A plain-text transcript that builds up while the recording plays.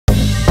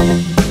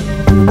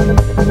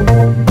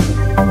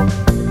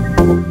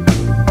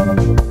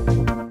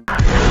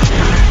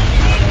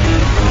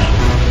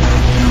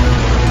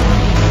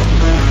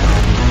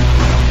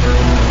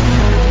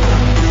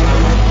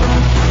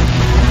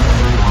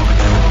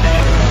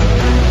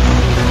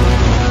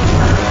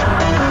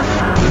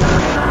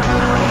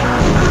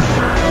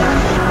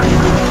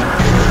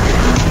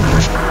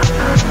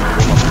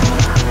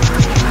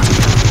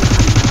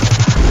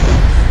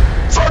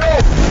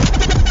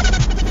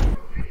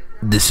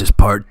This is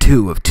part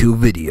 2 of 2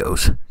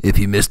 videos. If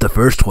you missed the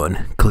first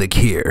one, click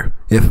here.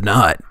 If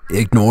not,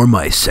 ignore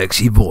my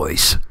sexy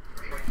voice.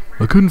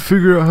 I couldn't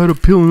figure out how to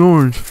peel an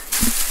orange.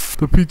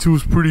 The pizza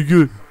was pretty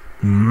good.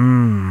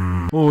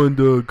 Oh,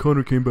 and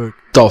Connor came back.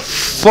 The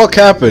fuck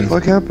happened?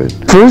 What happened?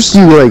 First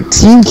you like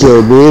team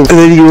killed me, and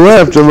then you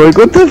left. I'm like,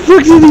 what the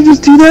fuck did he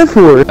just do that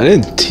for? I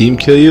didn't team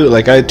kill you.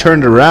 Like, I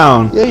turned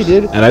around. Yeah, you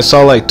did. And I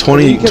saw like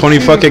 20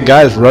 fucking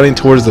guys running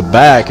towards the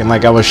back, and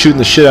like I was shooting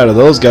the shit out of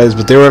those guys,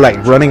 but they were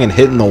like running and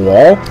hitting the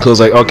wall. So I was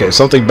like, okay,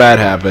 something bad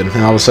happened,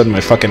 and all of a sudden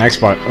my fucking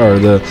Xbox or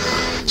the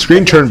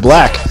screen turned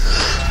black.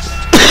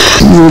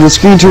 When the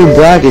screen turned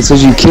black, it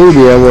says you killed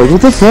me. I'm like,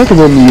 what the fuck? And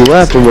then you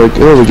left. I'm like,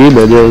 oh, the game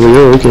ended. I was like,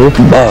 oh, okay.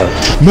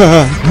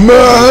 Man.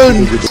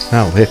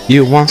 Now if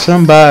you want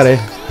somebody,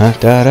 back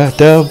there,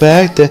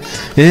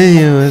 and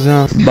you was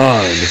on.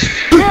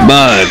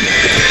 Bud.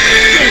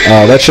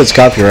 Oh, that shit's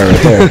copyright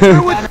right there.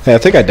 Hey, I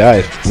think I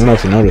died. I don't know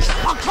if you noticed.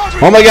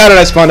 Oh my god, and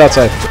I spawned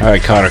outside.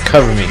 Alright, Connor,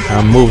 cover me.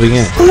 I'm moving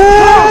in.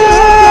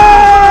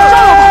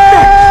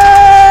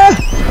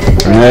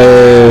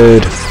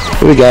 Grenade.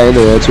 There's a guy in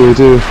there, that's weird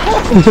too.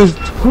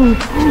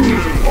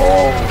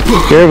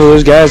 Careful,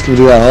 those guys come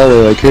through that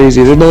hallway like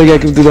crazy. There's another guy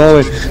coming through the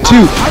hallway. 2!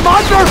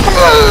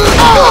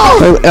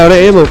 I'm out of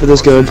ammo for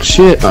this gun.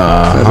 Shit.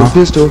 I have a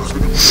pistol.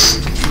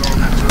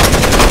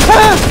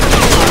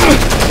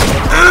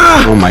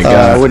 Oh my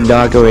god. I would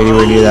not go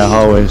anywhere near that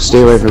hallway.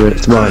 Stay away from it.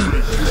 It's mine.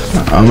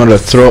 I'm gonna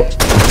throw.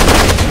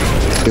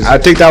 I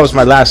think that was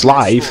my last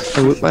life.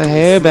 I whip my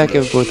hair back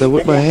and forth. I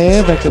whip my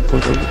hair back and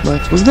forth.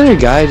 Wasn't there a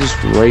guy just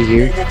right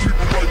here?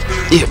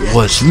 It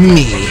was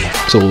me.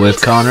 So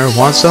if Connor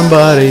wants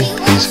somebody,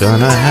 he's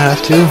gonna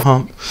have to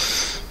hump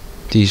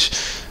these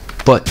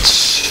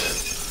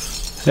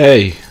butts.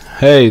 Hey,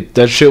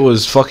 that shit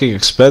was fucking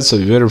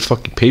expensive. You better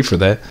fucking pay for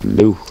that.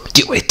 No.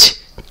 Do it.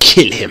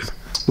 Kill him.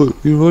 Look,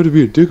 you don't have to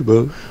be a dick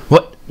about it.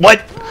 What?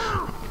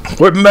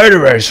 We're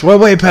murderers. We're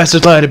way past the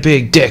line of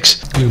being dicks.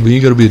 Yeah, but you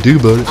ain't gotta be a dick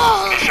about it.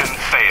 Mission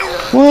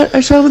failed. What?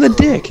 I shot him with a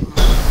dick.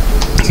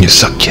 You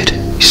suck, kid.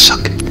 You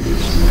suck.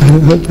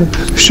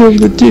 Shot him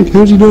with a dick.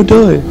 How'd you not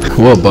die?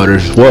 Whoa,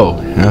 Butters.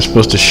 Whoa. You're not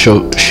supposed to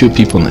shoot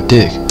people in the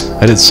dick.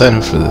 I didn't sign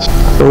up for this.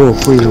 Oh,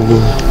 please,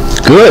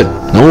 oh, Good.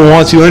 No one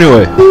wants you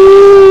anyway.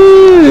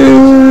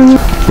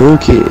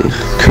 okay.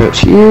 Crouch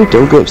here.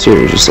 Don't go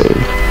upstairs, just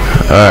saying.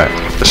 Alright.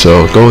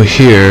 So go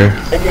here.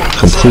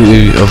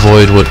 Completely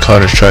avoid what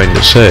Connor's trying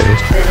to say.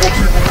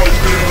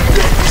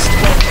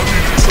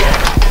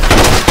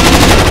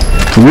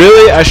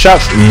 Really? I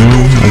shot.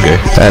 Okay.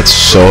 That's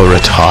so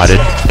retarded.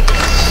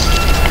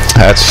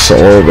 That's so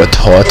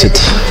retarded.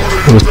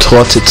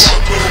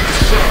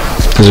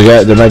 There's a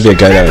guy. There might be a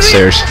guy down the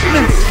stairs.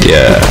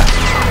 Yeah.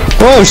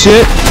 Oh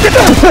shit!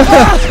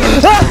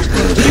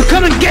 You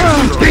come and get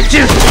them,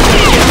 bitches!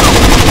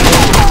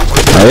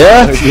 Oh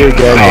yeah?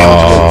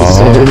 Oh.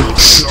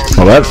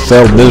 Well, that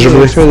failed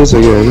miserably. Try this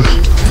again.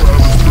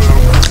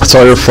 It's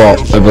all your fault.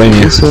 I blame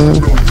you.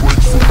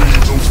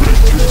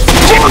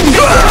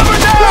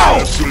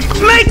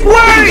 Make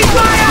way!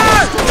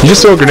 You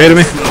just throw a grenade at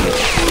me?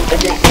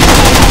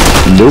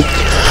 Nope.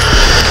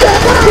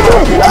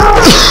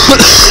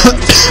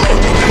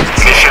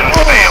 Mission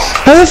failed.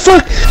 How the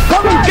fuck?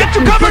 Get to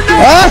cover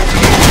now! Ah!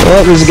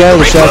 Oh, there's a guy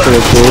with a shotgun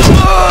up there.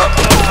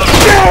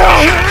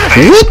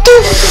 What the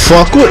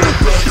fuck? What?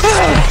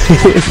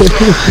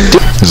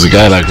 There's a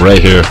guy like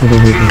right here.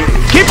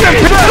 Keep them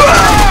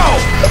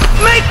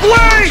Make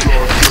way!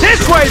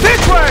 This way!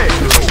 This way!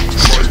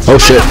 Oh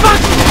shit.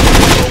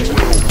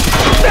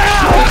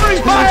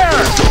 Opening fire!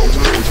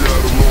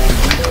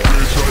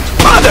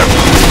 Mother!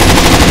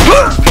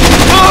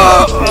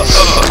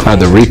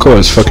 The recoil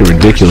is fucking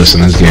ridiculous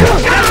in this game.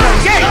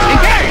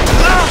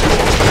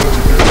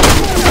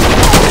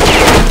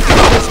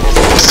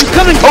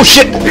 Oh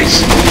shit!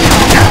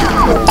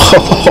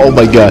 Oh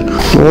my god.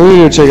 Well, we're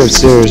gonna check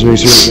upstairs, make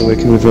sure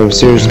nobody coming from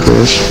upstairs and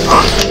crash.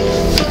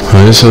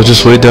 I guess I'll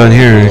just wait down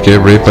here and get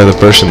raped by the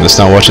person that's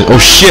not watching. Oh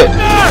shit!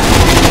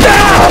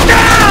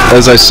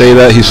 As I say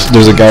that,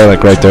 there's a guy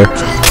like right there.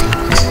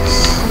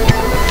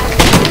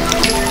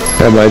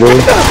 Am I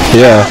doing?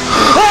 Yeah.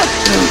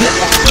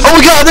 Oh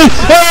my god!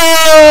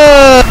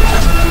 Ah!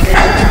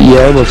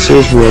 Yeah, I'm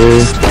upstairs from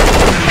there.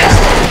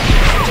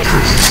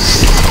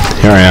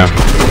 Here I am.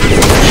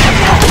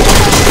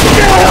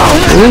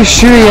 Where are you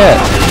shooting at?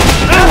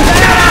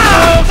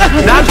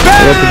 Not I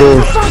bad! got the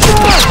door.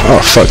 Oh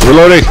fuck,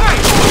 reloading!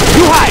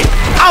 You hide!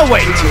 I'll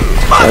wait!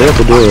 I got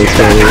the door, it's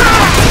not it.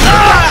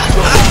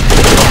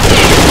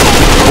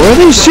 What are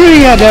they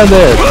shooting at down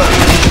there?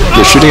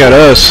 They're shooting at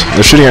us.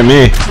 They're shooting at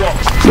me.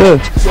 Yeah,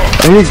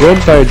 I hear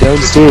gunfire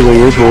downstairs, like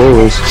right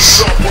below us.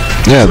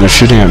 Yeah, they're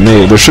shooting at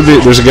me. There's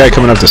a guy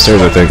coming up the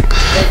stairs, I think.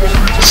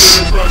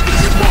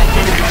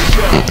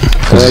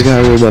 I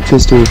got rid of that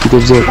pistol if he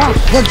comes up.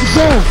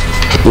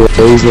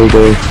 Yeah, he's right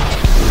there.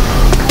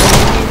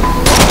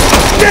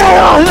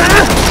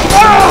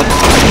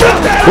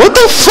 What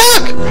the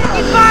fuck?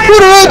 Who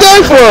did I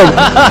die from?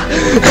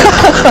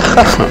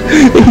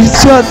 He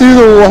shot through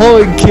the wall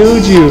and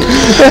killed you.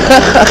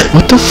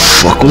 What the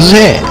fuck was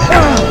that?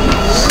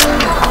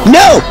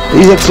 No!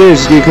 He's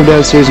upstairs, he's gonna come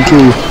downstairs and kill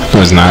you.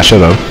 No, it's not.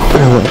 Shut up.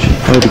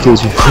 I hope he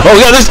kills you. Oh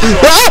god, this!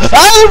 Ah!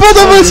 They're both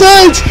on my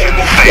sides!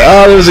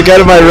 Oh, there was a guy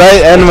to my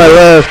right and to my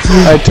left.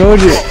 I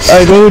told you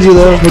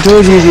though. I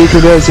told you he's gonna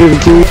come downstairs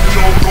and kill you.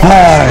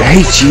 Ah,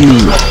 I hate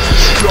you.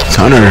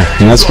 Connor,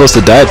 you're not supposed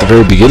to die at the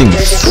very beginning, you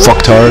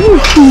fucktard.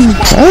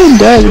 I didn't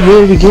die at the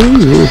very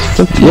beginning.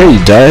 Yeah, you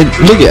died.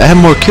 Look, I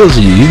have more kills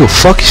than you. You go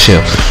fuck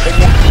yourself.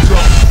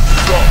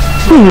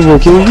 What are you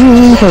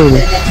talking about?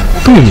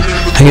 Look at me.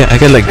 I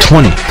got like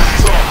 20.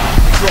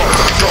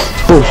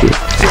 Bullshit.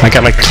 I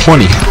got like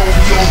 20.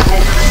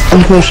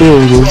 I'm pushing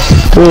you.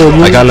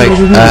 I got like,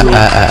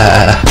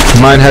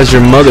 mine has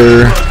your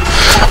mother.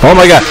 Oh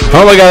my god,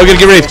 I'm gonna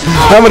get raped.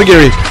 I got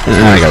raped.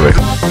 I got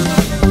raped.